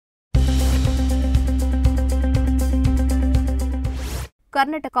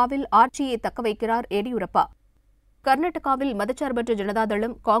கர்நாடகாவில் ஆட்சியை தக்கவைக்கிறார் எடியூரப்பா. கர்நாடகாவில் மதச்சார்பற்ற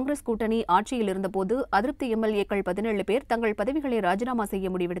ஜனதாதளம் காங்கிரஸ் கூட்டணி ஆட்சியில் இருந்தபோது அதிருப்தி எம்எல்ஏக்கள் 17 பேர் தங்கள் பதவிகளை ராஜினாமா செய்ய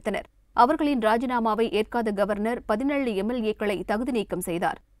முடிவெடுத்தனர். அவர்களின் ராஜினாமாவை ஏற்காத கவர்னர் 17 எம்எல்ஏக்களை தகுதி நீக்கம்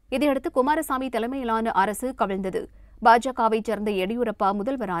செய்தார். இதையடுத்து குமாரசாமி தலைமையிலான அரசு கவிழ்ந்தது. பாஜகவைச் சேர்ந்த எடியூரப்பா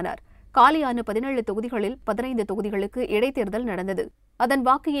முதல்வரானார். காலியான 17 தொகுதிகளில் 15 தொகுதிகளுக்கு இடைத்தேர்தல் நடந்தது. அதன்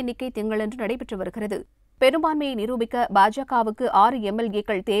வாக்கு எண்ணிக்கை திங்களன்று நடைபெற்று வருகிறது. பெரும்பான்மையை நிரூபிக்க பாஜகவுக்கு 6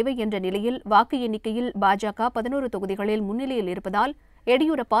 எம்எல்ஏக்கள் தேவை என்ற நிலையில் வாக்கு எண்ணிக்கையில் பாஜக 11 தொகுதிகளில் முன்னிலையில் இருப்பதால்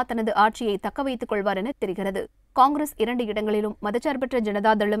எடியூரப்பா தனது ஆட்சியை தக்கவைத்துக் கொள்வார் என தெரிகிறது. காங்கிரஸ் 2 இடங்களிலும் மதச்சார்பற்ற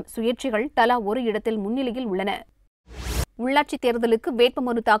ஜனதாதளம் சுயேட்சைகள் தலா ஒரு இடத்தில் முன்னிலையில் உள்ளன. உள்ளாட்சித் தேர்தலுக்கு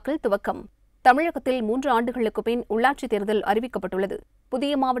வேட்புமனு தாக்கல் துவக்கம். தமிழகத்தில் 3 ஆண்டுகளுக்கு பின் உள்ளாட்சித் தேர்தல் அறிவிக்கப்பட்டுள்ளது.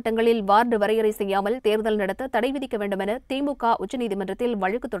 புதிய மாவட்டங்களில் வார்டு வரையறை செய்யாமல் தேர்தல் நடத்த தடை விதிக்க வேண்டுமென திமுக உச்சநீதிமன்றத்தில்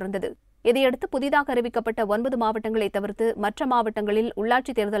வழக்கு தொடர்ந்தது. இதையடுத்து புதிதாக அறிவிக்கப்பட்ட 9 மாவட்டங்களை தவிர்த்து மற்ற மாவட்டங்களில்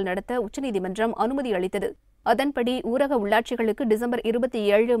உள்ளாட்சித் தேர்தல் நடத்த உச்சநீதிமன்றம் அனுமதி அளித்தது. அதன்படி ஊரக உள்ளாட்சிகளுக்கு டிசம்பர்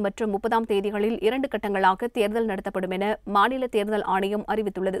 27 மற்றும் 30ஆம் தேதிகளில் 2 கட்டங்களாக தேர்தல் நடத்தப்படும் என மாநில தேர்தல் ஆணையம்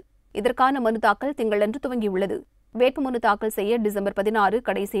அறிவித்துள்ளது. இதற்கான மனு தாக்கல் திங்களன்று துவங்கியுள்ளது. வேட்புமனு தாக்கல் செய்ய டிசம்பர் 16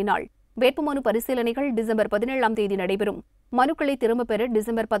 கடைசி நாள். வேட்புமனு பரிசீலனைகள் டிசம்பர் 17ஆம் தேதி நடைபெறும். மனுக்களை திரும்பப் பெற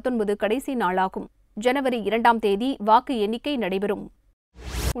டிசம்பர் 19 கடைசி நாளாகும். ஜனவரி 2ஆம் தேதி வாக்கு எண்ணிக்கை நடைபெறும்.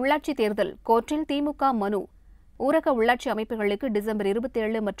 உள்ளாட்சித் தேர்தல் கோர்ட்டில் திமுக மனு. ஊரக உள்ளாட்சி அமைப்புகளுக்கு டிசம்பர்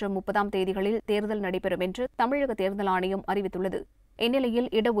 27 மற்றும் 30ஆம் தேதிகளில் தேர்தல் நடைபெறும் என்று தமிழக தேர்தல் ஆணையம் அறிவித்துள்ளது. இந்நிலையில்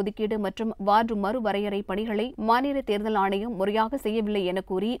இடஒதுக்கீடு மற்றும் வார்டு மறுவரையறை பணிகளை மாநில தேர்தல் ஆணையம் முறையாக செய்யவில்லை என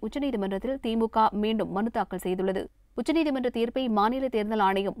கூறி உச்சநீதிமன்றத்தில் திமுக மீண்டும் மனு தாக்கல் செய்துள்ளது. உச்சநீதிமன்ற தீர்ப்பை மாநில தேர்தல்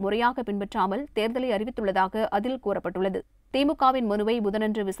ஆணையம் முறையாக பின்பற்றாமல் தேர்தலை அறிவித்துள்ளதாக அதில் கூறப்பட்டுள்ளது. திமுகவின் மனுவை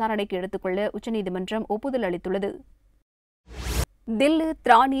புதனன்று விசாரணைக்கு எடுத்துக் கொள்ள உச்சநீதிமன்றம் ஒப்புதல் அளித்துள்ளது. தில்லு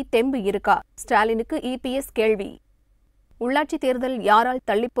திராணி தெம்பு இருக்கா? ஸ்டாலினுக்கு இபிஎஸ் கேள்வி. உள்ளாட்சித் தேர்தல் யாரால்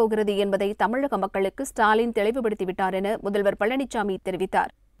தள்ளிப்போகிறது என்பதை தமிழக மக்களுக்கு ஸ்டாலின் தெளிவுபடுத்திவிட்டார் என முதல்வர் பழனிசாமி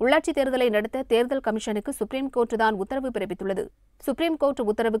தெரிவித்தார். உள்ளாட்சித் தேர்தலை நடத்த தேர்தல் கமிஷனுக்கு சுப்ரீம் கோர்ட் தான் உத்தரவு பிறப்பித்துள்ளது. சுப்ரீம் கோர்ட்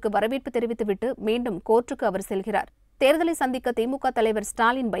உத்தரவுக்கு வரவேற்பு தெரிவித்துவிட்டு மீண்டும் கோர்ட்டுக்கு அவர் செல்கிறார். தேர்தலை சந்திக்க திமுக தலைவர்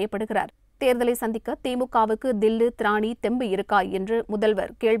ஸ்டாலின் பயப்படுகிறார். தேர்தலை சந்திக்க திமுகவுக்கு தில்லு திராணி தெம்பு இருக்கா என்று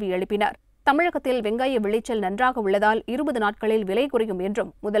முதல்வர் கேள்வி எழுப்பினார். தமிழகத்தில் வெங்காய விளைச்சல் நன்றாக உள்ளதால் 20 நாட்களில் விலை குறையும்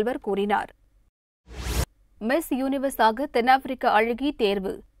என்றும் முதல்வர் கூறினார். மிஸ் யூனிவர்ஸாக தென்னாப்பிரிக்க அழகி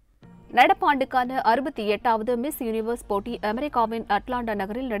தேர்வு. நடப்பாண்டுக்கான 68வது மிஸ் யூனிவர்ஸ் போட்டி அமெரிக்காவின் அட்லாண்டா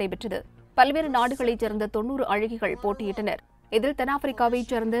நகரில் நடைபெற்றது. பல்வேறு நாடுகளைச் சேர்ந்த 90 அழகிகள் போட்டியிட்டனர். இதில்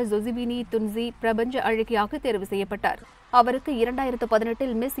தென்னாப்பிரிக்காவைச் சேர்ந்த ஜொசிபினி துன்சி பிரபஞ்ச அழகியாக தேர்வு செய்யப்பட்டார். அவருக்கு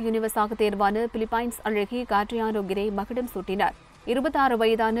 2018இல் மிஸ் யூனிவர்ஸாக தேர்வான பிலிப்பைன்ஸ் அழகி காட்ரியானோ கிரே மகுடம் சூட்டினார். 26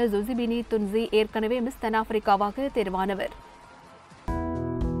 வயதான ஜொசிபினி துன்சி ஏற்கனவே மிஸ் தென்னாப்பிரிக்காவாக தேர்வானவர்.